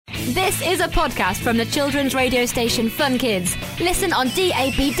This is a podcast from the children's radio station Fun Kids. Listen on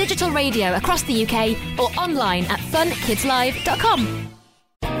DAB digital radio across the UK or online at funkidslive.com.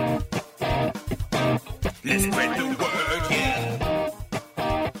 Let's spread the word, yeah.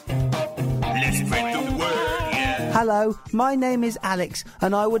 Let's spread the word, yeah. Hello, my name is Alex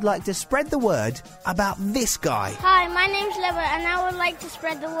and I would like to spread the word about this guy. Hi, my name's Leva and I would like to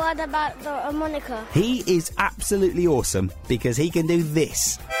spread the word about the harmonica. He is absolutely awesome because he can do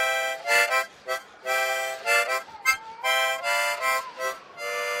this.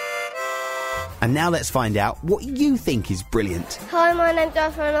 And now let's find out what you think is brilliant. Hi, my name's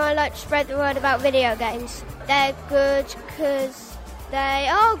Arthur and I like to spread the word about video games. They're good because they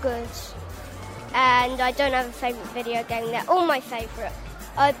are good. And I don't have a favourite video game, they're all my favourite.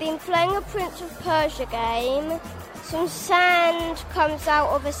 I've been playing a Prince of Persia game. Some sand comes out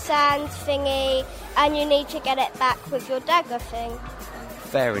of a sand thingy and you need to get it back with your dagger thing.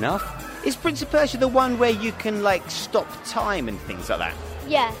 Fair enough. Is Prince of Persia the one where you can, stop time and things like that?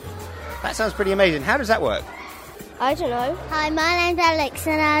 Yeah. That sounds pretty amazing. How does that work? I don't know. Hi, my name's Alex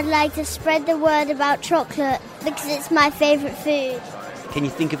and I'd like to spread the word about chocolate because it's my favourite food. Can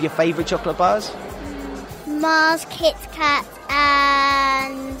you think of your favourite chocolate bars? Mars, Kit Kat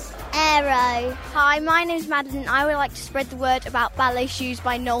and Aero. Hi, my name's Madeline. I would like to spread the word about Ballet Shoes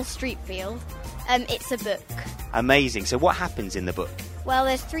by Noel Streatfeild. It's a book. Amazing. So what happens in the book? Well,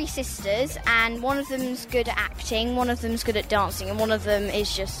 there's 3 sisters, and one of them's good at acting, one of them's good at dancing, and one of them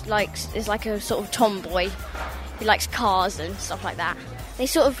is just like a sort of tomboy who likes cars and stuff like that. They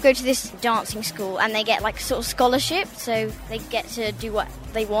sort of go to this dancing school, and they get sort of scholarship, so they get to do what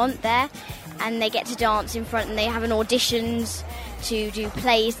they want there, and they get to dance in front, and they have an auditions to do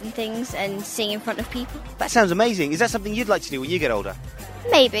plays and things and sing in front of people. That sounds amazing. Is that something you'd like to do when you get older?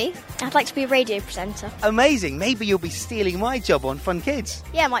 Maybe. I'd like to be a radio presenter. Amazing. Maybe you'll be stealing my job on Fun Kids.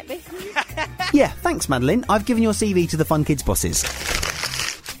 Yeah, might be. Yeah, thanks, Madeline. I've given your CV to the Fun Kids bosses.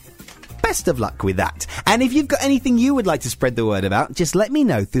 Best of luck with that. And if you've got anything you would like to spread the word about, just let me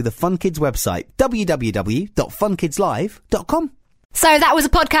know through the Fun Kids website, www.funkidslive.com. So that was a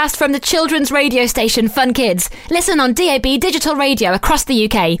podcast from the children's radio station Fun Kids. Listen on DAB digital radio across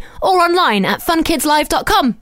the UK or online at funkidslive.com.